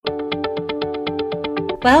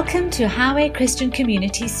Welcome to Highway Christian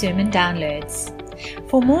Community Sermon Downloads.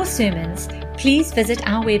 For more sermons, please visit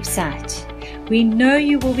our website. We know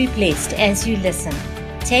you will be blessed as you listen.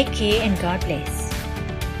 Take care and God bless.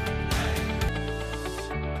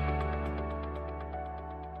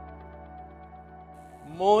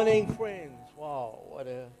 Morning, friends. Wow, what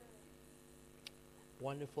a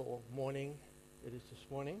wonderful morning it is this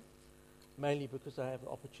morning. Mainly because I have the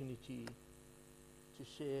opportunity to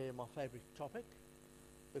share my favorite topic,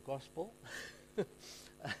 the gospel.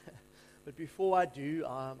 But before I do,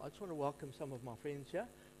 I just want to welcome some of my friends here.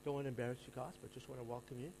 Don't want to embarrass you guys, but just want to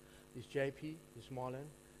welcome you. There's JP, there's Marlon,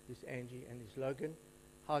 there's Angie, and there's Logan.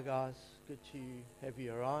 Hi guys, good to have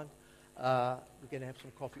you around. We're going to have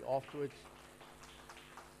some coffee afterwards.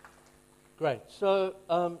 Great. So,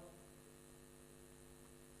 I've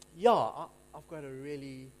got a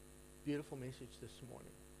really beautiful message this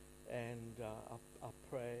morning, and I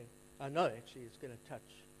pray. I know actually it's going to touch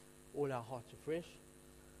all our hearts afresh.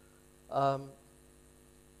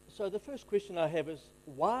 So the first question I have is,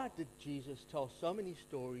 why did Jesus tell so many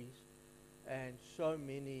stories and so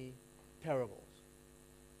many parables?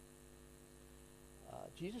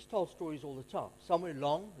 Jesus told stories all the time. Some were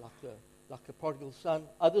long, like the prodigal son.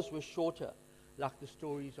 Others were shorter, like the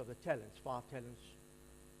stories of the talents, 5 talents,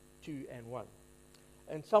 2 and 1.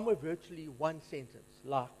 And some were virtually one sentence,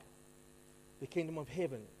 like the kingdom of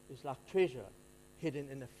heaven is like treasure hidden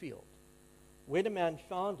in a field. When a man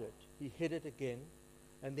found it, he hid it again,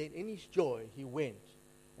 and then in his joy he went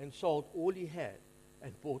and sold all he had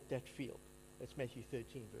and bought that field. That's Matthew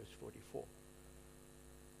 13, verse 44.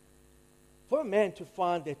 For a man to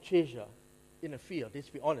find that treasure in a field, let's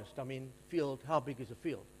be honest, field, how big is a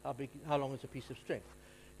field? How long is a piece of string?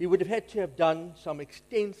 He would have had to have done some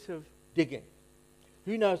extensive digging.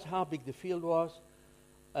 Who knows how big the field was,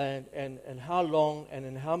 and how long and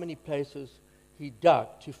in how many places he dug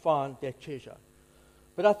to find that treasure.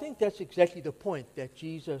 But I think that's exactly the point that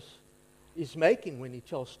Jesus is making when he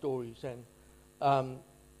tells stories and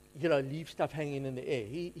leave stuff hanging in the air.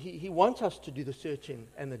 He wants us to do the searching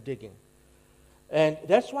and the digging. And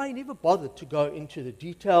that's why he never bothered to go into the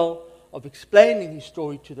detail of explaining his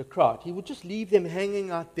story to the crowd. He would just leave them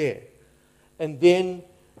hanging out there. And then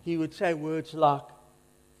he would say words like,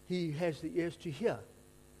 "He has the ears to hear.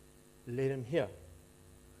 Let him hear."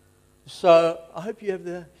 So I hope you have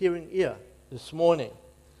the hearing ear this morning.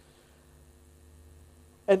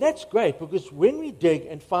 And that's great, because when we dig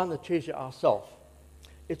and find the treasure ourselves,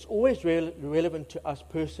 it's always relevant to us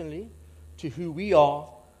personally, to who we are,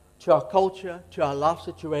 to our culture, to our life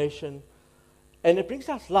situation. And it brings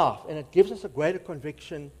us life, and it gives us a greater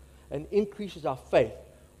conviction and increases our faith,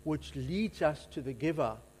 which leads us to the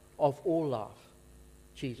giver of all life,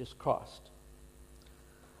 Jesus Christ.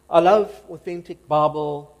 I love authentic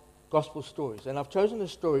Bible gospel stories, and I've chosen a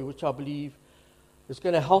story which I believe is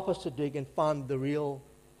going to help us to dig and find the real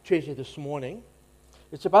treasure this morning.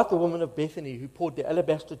 It's about the woman of Bethany who poured the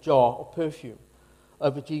alabaster jar of perfume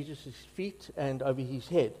over Jesus' feet and over his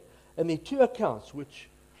head. And there are 2 accounts which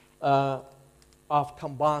I've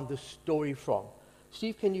combined this story from.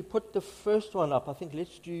 Steve, can you put the first one up? I think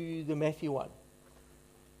let's do the Matthew one.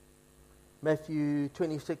 Matthew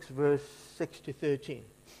 26, verse 6 to 13.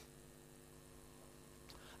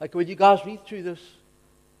 Okay, will you guys read through this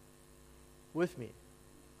with me?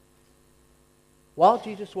 While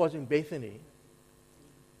Jesus was in Bethany,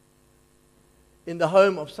 in the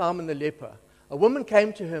home of Simon the leper, a woman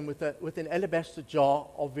came to him with an alabaster jar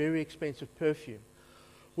of very expensive perfume,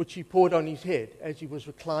 which she poured on his head as he was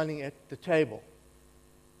reclining at the table.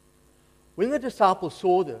 When the disciples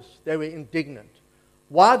saw this, they were indignant.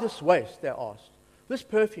 "Why this waste?" they asked. "This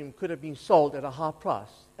perfume could have been sold at a high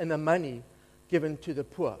price and the money given to the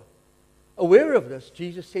poor." Aware of this,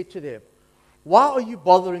 Jesus said to them, "Why are you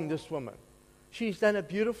bothering this woman? She's done a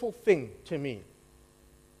beautiful thing to me.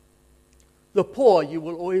 The poor you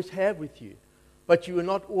will always have with you, but you will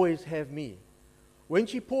not always have me. When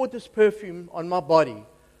she poured this perfume on my body,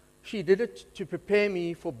 she did it to prepare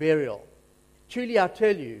me for burial. Truly I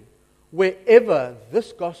tell you, wherever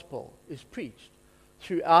this gospel is preached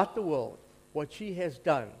throughout the world, what she has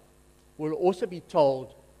done will also be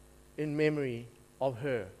told in memory of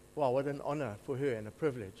her." Wow, what an honor for her and a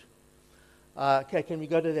privilege. Okay, can we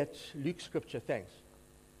go to that Luke scripture? Thanks.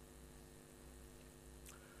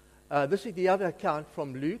 This is the other account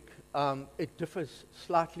from Luke. It differs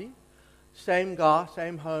slightly. Same guy,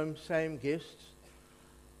 same home, same guests.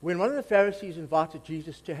 When one of the Pharisees invited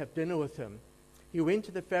Jesus to have dinner with him, he went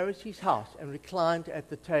to the Pharisee's house and reclined at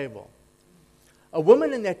the table. A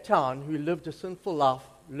woman in that town who lived a sinful life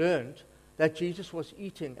learned that Jesus was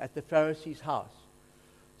eating at the Pharisee's house.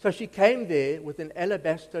 So she came there with an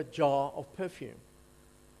alabaster jar of perfume.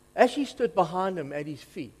 As she stood behind him at his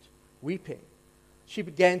feet, weeping, she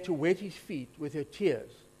began to wet his feet with her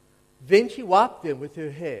tears. Then she wiped them with her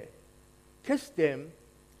hair, kissed them,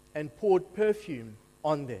 and poured perfume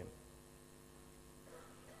on them.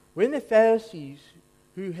 When the Pharisees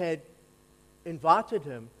who had invited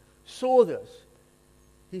him saw this,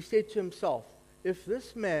 he said to himself, if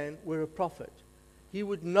this man were a prophet, he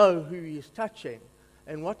would know who he is touching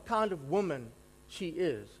and what kind of woman she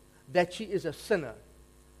is, that she is a sinner.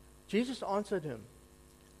 Jesus answered him,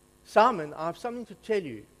 Simon, I have something to tell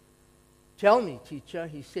you. Tell me, teacher,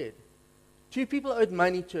 he said. 2 people owed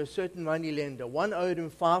money to a certain money lender. One owed him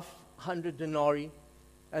 500 denarii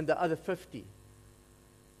and the other 50.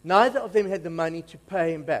 Neither of them had the money to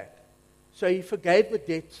pay him back. So he forgave the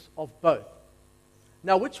debts of both.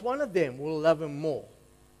 Now, which one of them will love him more?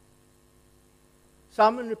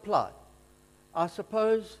 Simon replied, I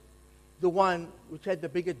suppose the one which had the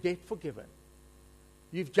bigger debt forgiven.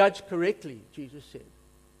 You've judged correctly, Jesus said.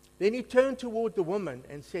 Then he turned toward the woman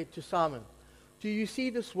and said to Simon, do you see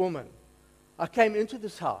this woman? I came into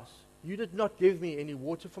this house. You did not give me any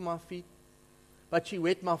water for my feet, but she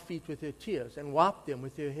wet my feet with her tears and wiped them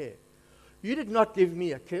with her hair. You did not give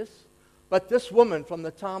me a kiss, but this woman from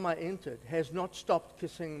the time I entered has not stopped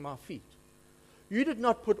kissing my feet. You did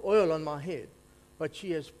not put oil on my head, but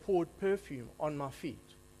she has poured perfume on my feet.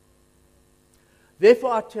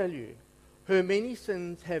 Therefore I tell you, her many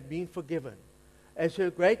sins have been forgiven, as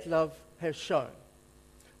her great love has shown.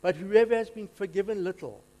 But whoever has been forgiven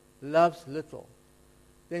little, loves little.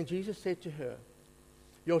 Then Jesus said to her,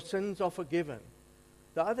 your sins are forgiven.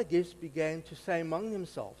 The other guests began to say among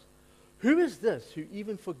themselves, who is this who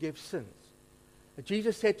even forgives sins? And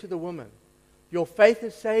Jesus said to the woman, your faith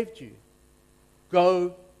has saved you.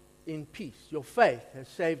 Go in peace. Your faith has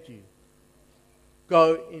saved you.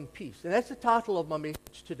 Go in peace. And that's the title of my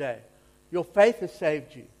message today. Your faith has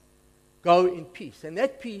saved you. Go in peace. And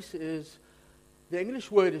that peace is, the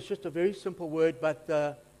English word is just a very simple word, but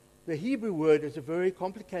the Hebrew word is a very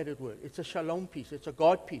complicated word. It's a shalom peace. It's a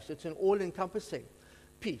God peace. It's an all-encompassing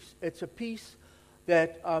peace. It's a peace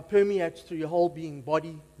that permeates through your whole being,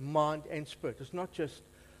 body, mind, and spirit. It's not just,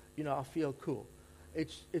 I feel cool.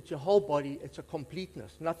 It's your whole body. It's a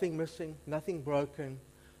completeness. Nothing missing, nothing broken,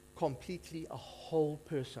 completely a whole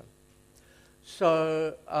person.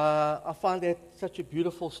 So I find that such a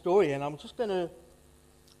beautiful story, and I'm just going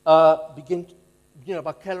to begin,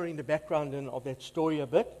 by coloring the background in of that story a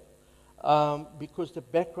bit, because the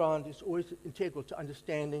background is always integral to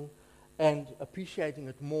understanding and appreciating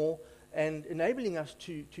it more, and enabling us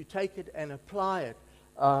to take it and apply it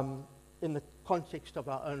in the context of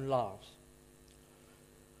our own lives.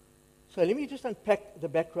 So let me just unpack the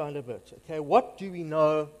background a bit. Okay, what do we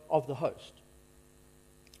know of the host?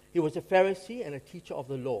 He was a Pharisee and a teacher of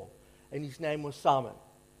the law, and his name was Simon.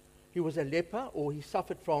 He was a leper, or he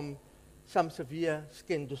suffered from some severe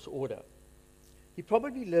skin disorder. He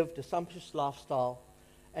probably lived a sumptuous lifestyle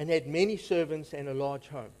and had many servants and a large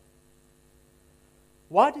home.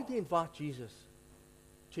 Why did he invite Jesus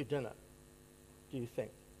to dinner, do you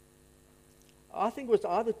think? I think it was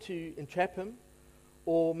either to entrap him,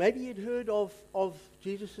 or maybe he'd heard of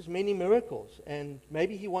Jesus' many miracles, and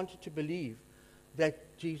maybe he wanted to believe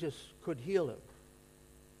that Jesus could heal him.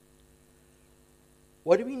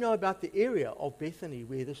 What do we know about the area of Bethany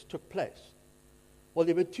where this took place? Well,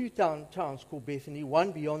 there were 2 towns called Bethany,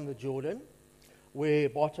 one beyond the Jordan, where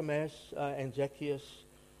Bartimaeus and Zacchaeus,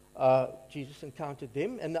 Jesus encountered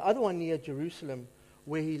them, and the other one near Jerusalem,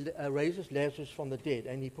 where he raises Lazarus from the dead,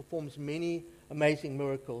 and he performs many amazing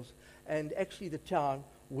miracles, and actually the town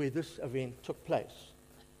where this event took place.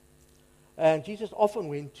 And Jesus often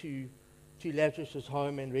went to Lazarus'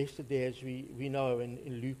 home and rested there, as we know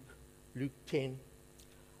in Luke 10.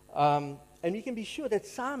 And you can be sure that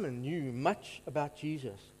Simon knew much about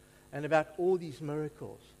Jesus and about all these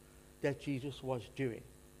miracles that Jesus was doing.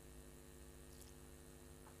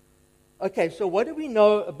 Okay, so what do we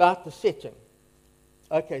know about the setting?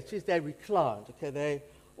 Okay, it says they reclined. Okay, they're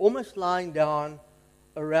almost lying down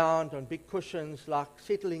around on big cushions, like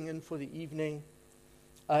settling in for the evening,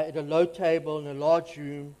 at a low table in a large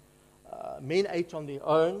room. Men ate on their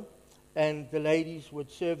own, and the ladies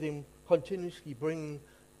would serve them continuously, bringing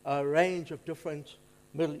a range of different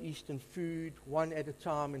Middle Eastern food, one at a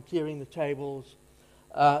time, and clearing the tables.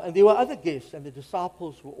 And there were other guests, and the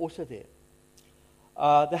disciples were also there.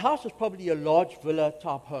 The house was probably a large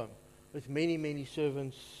villa-type home, with many, many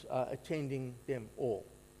servants attending them all.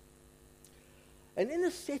 And in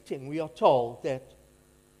this setting, we are told that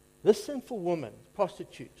this sinful woman,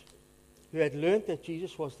 prostitute, who had learned that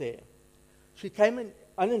Jesus was there, she came in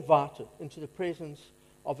uninvited into the presence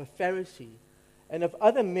of a Pharisee and of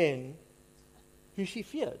other men who she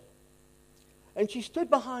feared. And she stood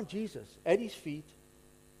behind Jesus at his feet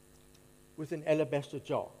with an alabaster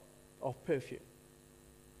jar of perfume.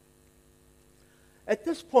 At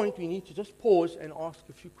this point, we need to just pause and ask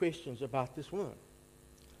a few questions about this woman.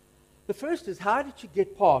 The first is, how did she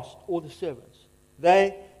get past all the servants?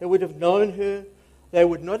 They would have known her. They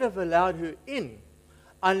would not have allowed her in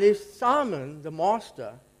unless Simon, the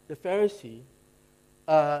master, the Pharisee,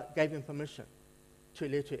 gave him permission to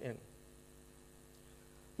let her in.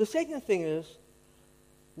 The second thing is,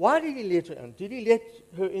 why did he let her in? Did he let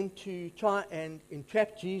her in to try and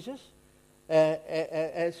entrap Jesus?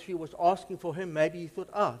 As she was asking for him, maybe he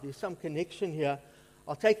thought, there's some connection here.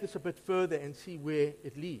 I'll take this a bit further and see where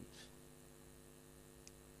it leads.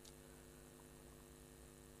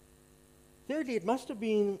 Thirdly, it must have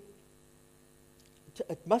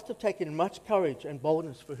taken much courage and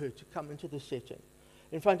boldness for her to come into this setting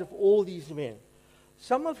in front of all these men,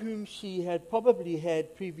 some of whom she had probably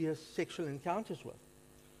had previous sexual encounters with.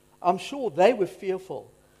 I'm sure they were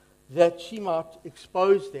fearful that she might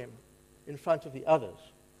expose them in front of the others.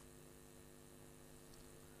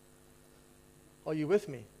 Are you with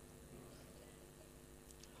me?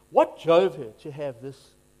 What drove her to have this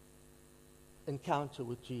encounter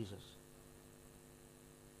with Jesus?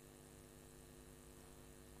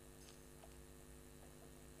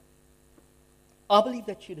 I believe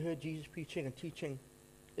that she'd heard Jesus preaching and teaching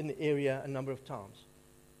in the area a number of times.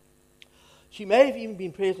 She may have even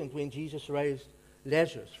been present when Jesus raised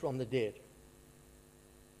Lazarus from the dead.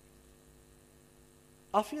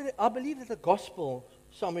 I believe that the gospel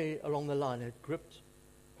somewhere along the line had gripped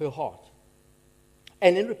her heart.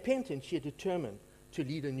 And in repentance, she had determined to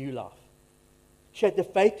lead a new life. She had the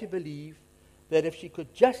faith to believe that if she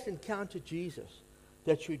could just encounter Jesus,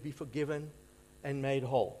 that she would be forgiven and made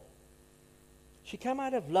whole. She came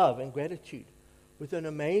out of love and gratitude with an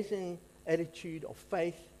amazing attitude of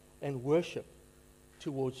faith and worship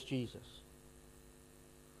towards Jesus.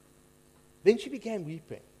 Then she began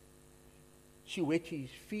weeping. She wet his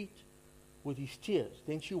feet with his tears.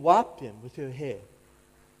 Then she wiped them with her hair.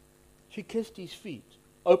 She kissed his feet,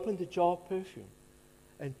 opened the jar of perfume,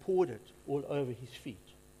 and poured it all over his feet.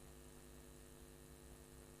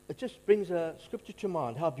 It just brings a scripture to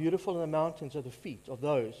mind. How beautiful in the mountains are the feet of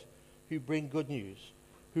those who bring good news,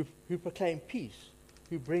 who proclaim peace,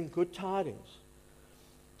 who bring good tidings,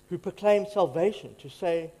 who proclaim salvation, who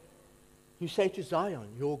say to Zion,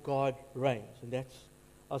 your God reigns. And that's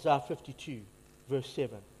Isaiah 52, verse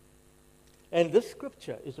 7. And this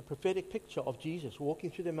scripture is a prophetic picture of Jesus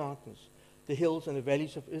walking through the mountains, the hills and the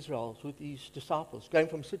valleys of Israel with his disciples, going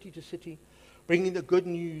from city to city, bringing the good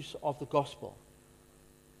news of the gospel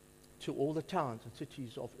to all the towns and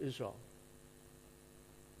cities of Israel.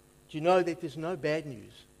 Do you know that there's no bad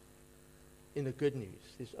news in the good news?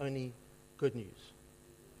 There's only good news.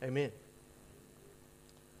 Amen.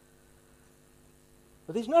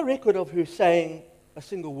 But there's no record of her saying a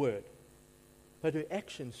single word, but her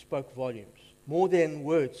actions spoke volumes, more than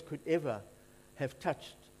words could ever have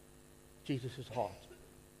touched Jesus' heart.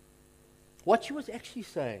 What she was actually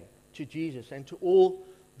saying to Jesus and to all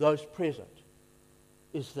those present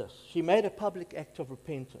is this. She made a public act of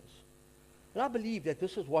repentance. And I believe that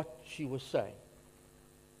this is what she was saying.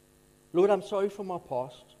 Lord, I'm sorry for my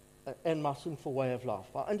past and my sinful way of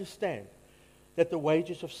life. I understand that the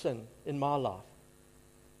wages of sin in my life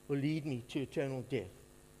will lead me to eternal death.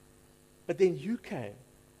 But then you came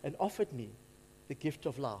and offered me the gift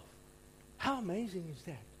of life. How amazing is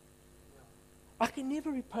that? I can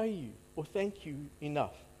never repay you or thank you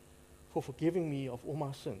enough for forgiving me of all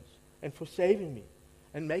my sins and for saving me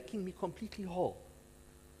and making me completely whole.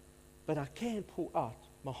 But I can pour out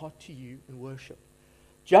my heart to you in worship,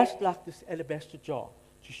 just like this alabaster jar,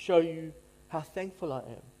 to show you how thankful I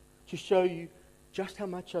am, to show you just how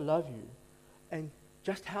much I love you and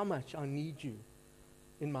just how much I need you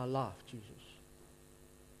in my life, Jesus.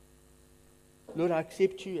 Lord, I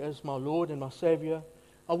accept you as my Lord and my Savior.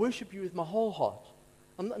 I worship you with my whole heart.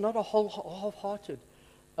 I'm not a half-hearted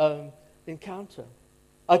encounter.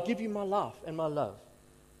 I give you my life and my love.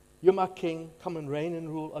 You're my King. Come and reign and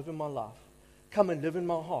rule over my life. Come and live in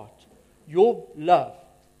my heart. Your love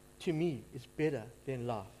to me is better than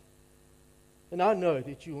life. And I know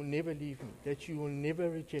that you will never leave me, that you will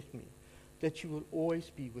never reject me, that you will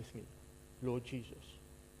always be with me, Lord Jesus.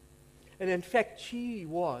 And in fact, she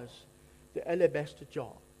was the alabaster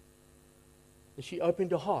jar. And she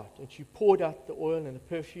opened her heart and she poured out the oil and the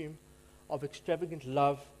perfume of extravagant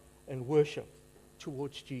love and worship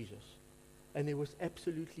towards Jesus. And there was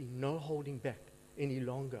absolutely no holding back any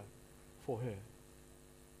longer for her.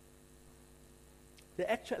 the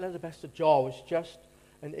actual alabaster jar was just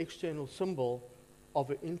an external symbol of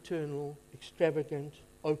an internal, extravagant,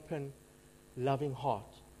 open, loving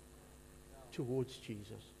heart towards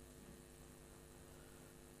Jesus.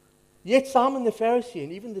 Yet Simon the Pharisee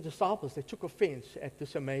and even the disciples, they took offense at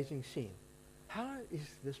this amazing scene. How is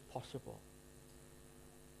this possible?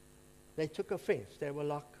 They took offense. They were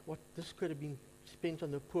like, what, this could have been spent on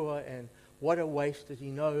the poor, and what a waste. Does he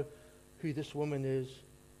know who this woman is?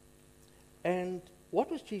 And what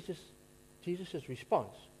was Jesus'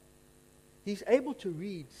 response? He's able to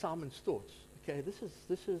read Simon's thoughts. Okay,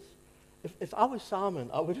 this is if I was Simon,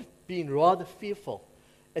 I would have been rather fearful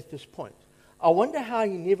at this point. I wonder how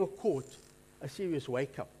he never caught a serious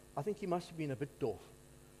wake-up. I think he must have been a bit dwarf.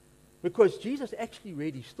 Because Jesus actually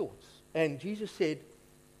read his thoughts. And Jesus said,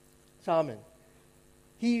 Simon,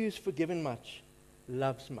 he who is forgiven much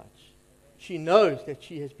loves much. She knows that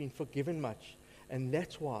she has been forgiven much, and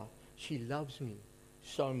that's why she loves me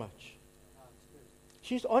so much.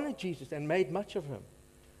 She's honored Jesus and made much of him.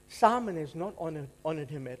 Simon has not honored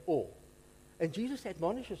him at all. And Jesus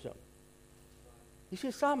admonishes him. He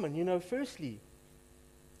says, Simon, firstly,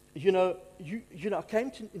 I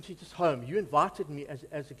came into this home. You invited me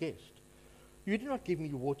as a guest. You did not give me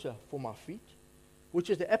water for my feet, which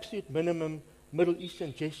is the absolute minimum Middle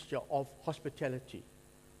Eastern gesture of hospitality.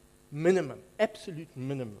 Minimum, absolute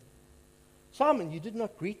minimum. Simon, you did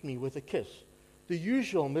not greet me with a kiss, the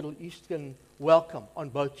usual Middle Eastern welcome on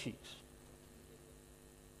both cheeks.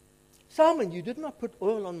 Simon, you did not put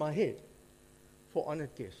oil on my head for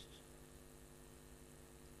honored guests.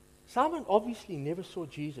 Simon obviously never saw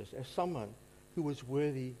Jesus as someone who was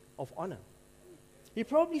worthy of honor. He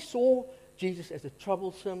probably saw Jesus as a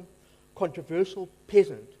troublesome, controversial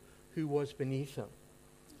peasant who was beneath him.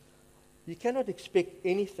 You cannot expect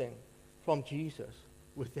anything from Jesus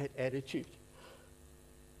with that attitude.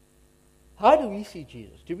 How do we see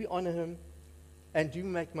Jesus? Do we honor him and do we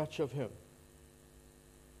make much of him?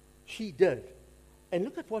 She did. And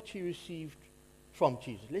look at what she received from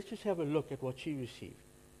Jesus. Let's just have a look at what she received.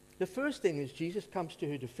 The first thing is Jesus comes to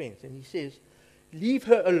her defense and he says, leave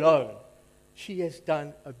her alone. She has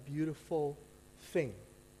done a beautiful thing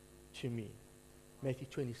to me. Matthew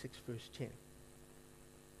 26, verse 10.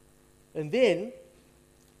 And then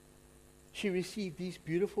she received these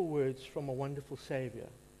beautiful words from a wonderful Savior.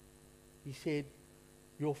 He said,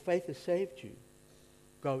 your faith has saved you.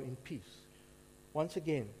 Go in peace. Once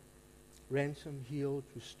again, ransomed, healed,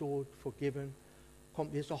 restored, forgiven.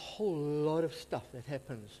 There's a whole lot of stuff that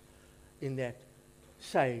happens in that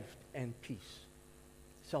saved and peace.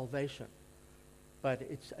 Salvation. But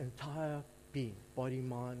it's entire being, body,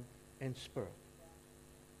 mind, and spirit.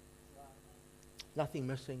 Nothing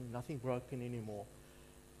missing, nothing broken anymore.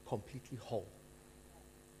 Completely whole.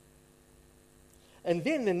 And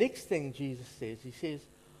then the next thing Jesus says, he says,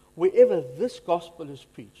 wherever this gospel is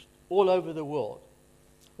preached, all over the world,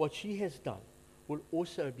 what she has done will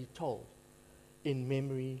also be told in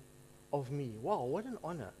memory of me. Wow, what an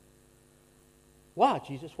honor. Why,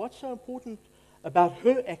 Jesus? What's so important about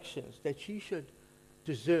her actions that she should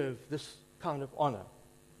deserve this kind of honor?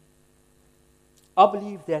 I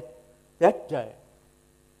believe that that day,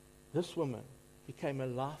 this woman became a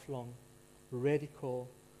lifelong, radical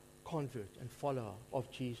convert and follower of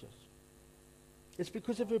Jesus. It's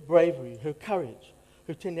because of her bravery, her courage,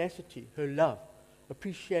 her tenacity, her love,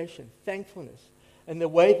 appreciation, thankfulness, and the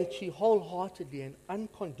way that she wholeheartedly and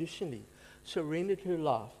unconditionally surrendered her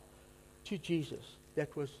life to Jesus.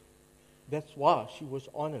 That's why she was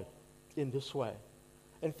honored in this way.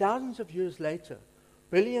 And thousands of years later,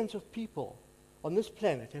 billions of people on this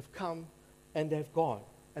planet have come and they've gone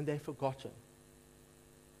and they've forgotten.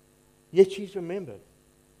 Yet she's remembered.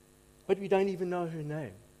 But we don't even know her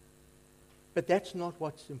name. But that's not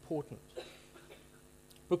what's important.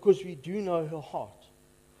 Because we do know her heart.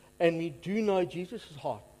 And we do know Jesus'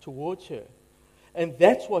 heart towards her. And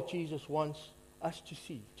that's what Jesus wants us to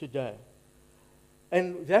see today.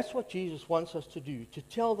 And that's what Jesus wants us to do, to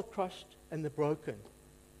tell the crushed and the broken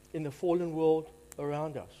in the fallen world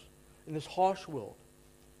around us, in this harsh world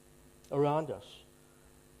around us.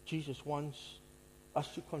 Jesus wants us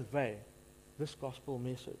to convey this gospel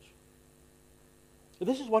message. So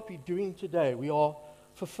this is what we're doing today. We are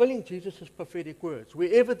fulfilling Jesus' prophetic words.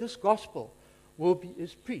 Wherever this gospel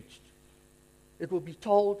is preached, it will be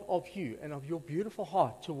told of you and of your beautiful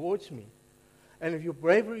heart towards me, and of your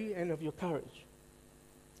bravery and of your courage.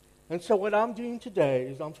 And so what I'm doing today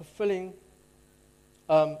is I'm fulfilling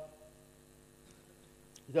the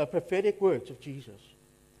prophetic words of Jesus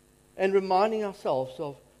and reminding ourselves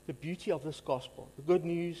of the beauty of this gospel, the good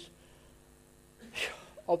news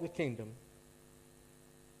of the kingdom.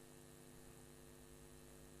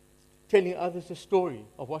 telling others the story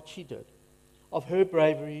of what she did, of her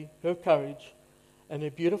bravery, her courage, and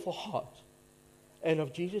her beautiful heart, and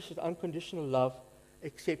of Jesus' unconditional love,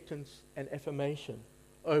 acceptance, and affirmation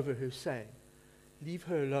over her, saying, "Leave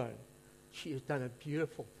her alone. She has done a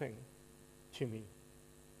beautiful thing to me.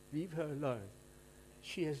 Leave her alone.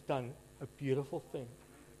 She has done a beautiful thing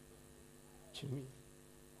to me."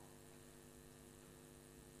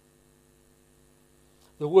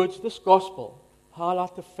 The words "this gospel"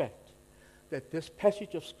 highlight the fact that this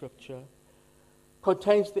passage of Scripture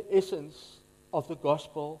contains the essence of the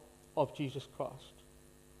gospel of Jesus Christ.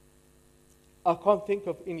 I can't think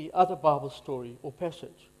of any other Bible story or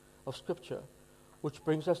passage of Scripture which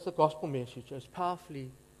brings us the gospel message as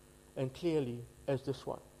powerfully and clearly as this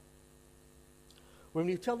one. When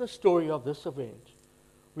we tell the story of this event,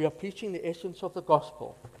 we are preaching the essence of the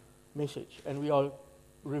gospel message, and we are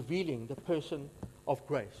revealing the person of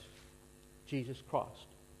grace, Jesus Christ.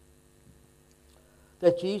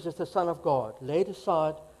 That Jesus, the Son of God, laid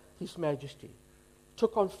aside his majesty,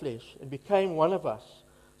 took on flesh, and became one of us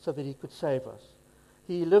so that he could save us.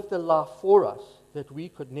 He lived a life for us that we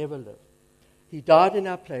could never live. He died in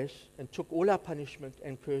our place and took all our punishment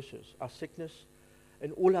and curses, our sickness,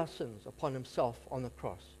 and all our sins upon himself on the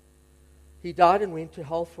cross. He died and went to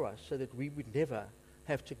hell for us so that we would never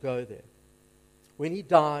have to go there. When he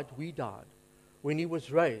died, we died. When he was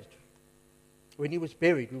raised, when he was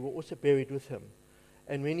buried, we were also buried with him.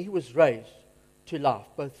 And when he was raised to life,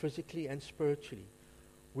 both physically and spiritually,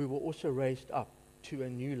 we were also raised up to a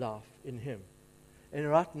new life in him. And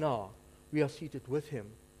right now, we are seated with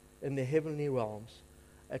him in the heavenly realms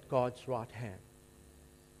at God's right hand.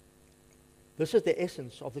 This is the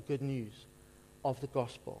essence of the good news of the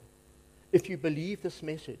gospel. If you believe this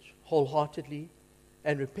message wholeheartedly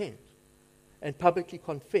and repent and publicly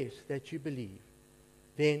confess that you believe,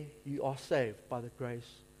 then you are saved by the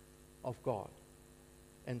grace of God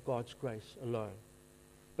and God's grace alone.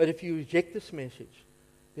 But if you reject this message,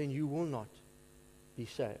 then you will not be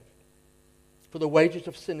saved. For the wages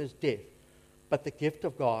of sin is death, but the gift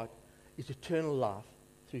of God is eternal life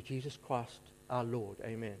through Jesus Christ our Lord.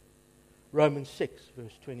 Amen. Romans 6,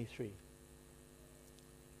 verse 23.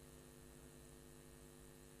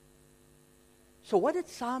 So what did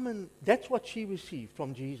Simon, that's what she received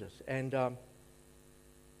from Jesus. And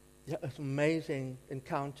it's an amazing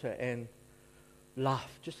encounter and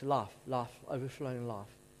life, just life, overflowing life.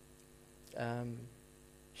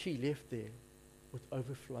 She left there with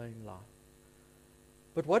overflowing life.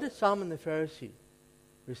 But what did Simon the Pharisee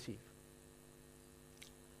receive?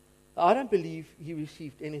 I don't believe he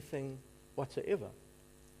received anything whatsoever.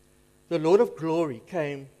 The Lord of glory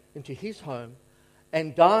came into his home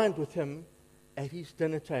and dined with him at his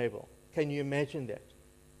dinner table. Can you imagine that?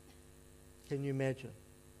 Can you imagine?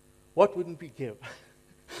 What wouldn't we give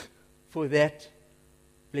for that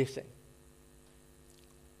blessing?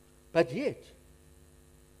 But yet,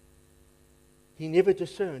 he never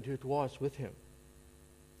discerned who it was with him,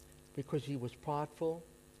 because he was prideful,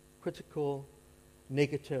 critical,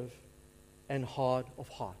 negative, and hard of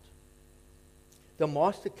heart. The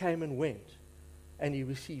master came and went, and he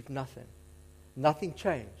received nothing. Nothing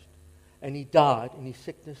changed. And he died in his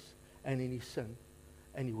sickness and in his sin,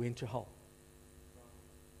 and he went to hell.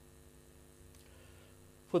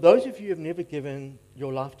 For those of you who have never given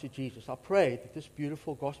your life to Jesus, I pray that this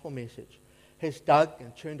beautiful gospel message has dug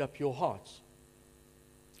and turned up your hearts,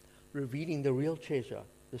 revealing the real treasure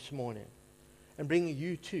this morning, and bringing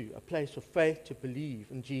you to a place of faith to believe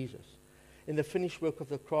in Jesus, in the finished work of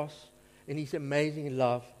the cross, in his amazing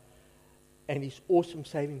love, and his awesome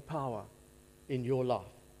saving power in your life,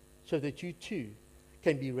 so that you too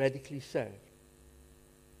can be radically saved.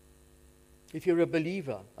 If you're a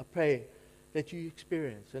believer, I pray that you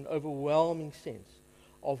experience an overwhelming sense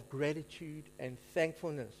of gratitude and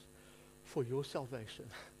thankfulness for your salvation.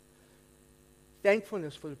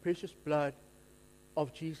 Thankfulness for the precious blood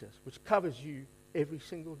of Jesus, which covers you every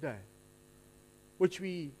single day. Which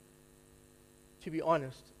we, to be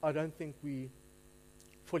honest, I don't think we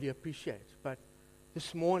fully appreciate. But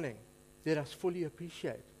this morning, let us fully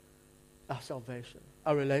appreciate our salvation,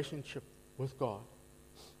 our relationship with God.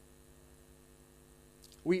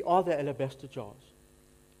 We are the alabaster jars.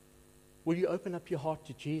 Will you open up your heart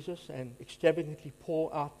to Jesus and extravagantly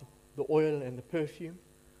pour out the oil and the perfume?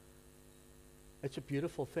 It's a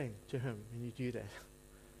beautiful thing to him when you do that.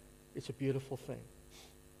 It's a beautiful thing.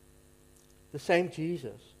 The same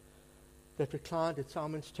Jesus that reclined at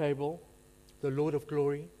Simon's table, the Lord of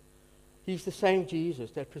glory, he's the same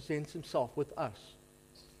Jesus that presents himself with us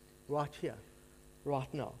right here,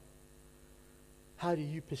 right now. How do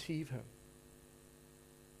you perceive him?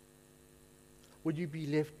 Would you be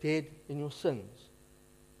left dead in your sins,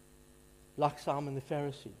 like Simon the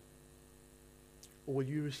Pharisee? Or will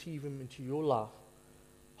you receive him into your life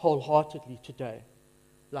wholeheartedly today,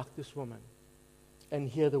 like this woman, and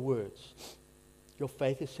hear the words, your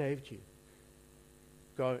faith has saved you.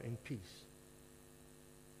 Go in peace.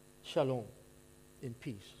 Shalom, in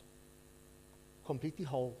peace. Completely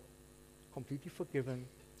whole, completely forgiven,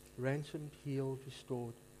 ransomed, healed,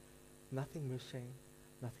 restored, nothing missing,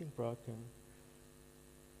 nothing broken,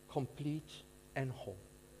 complete and whole.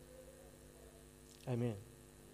 Amen.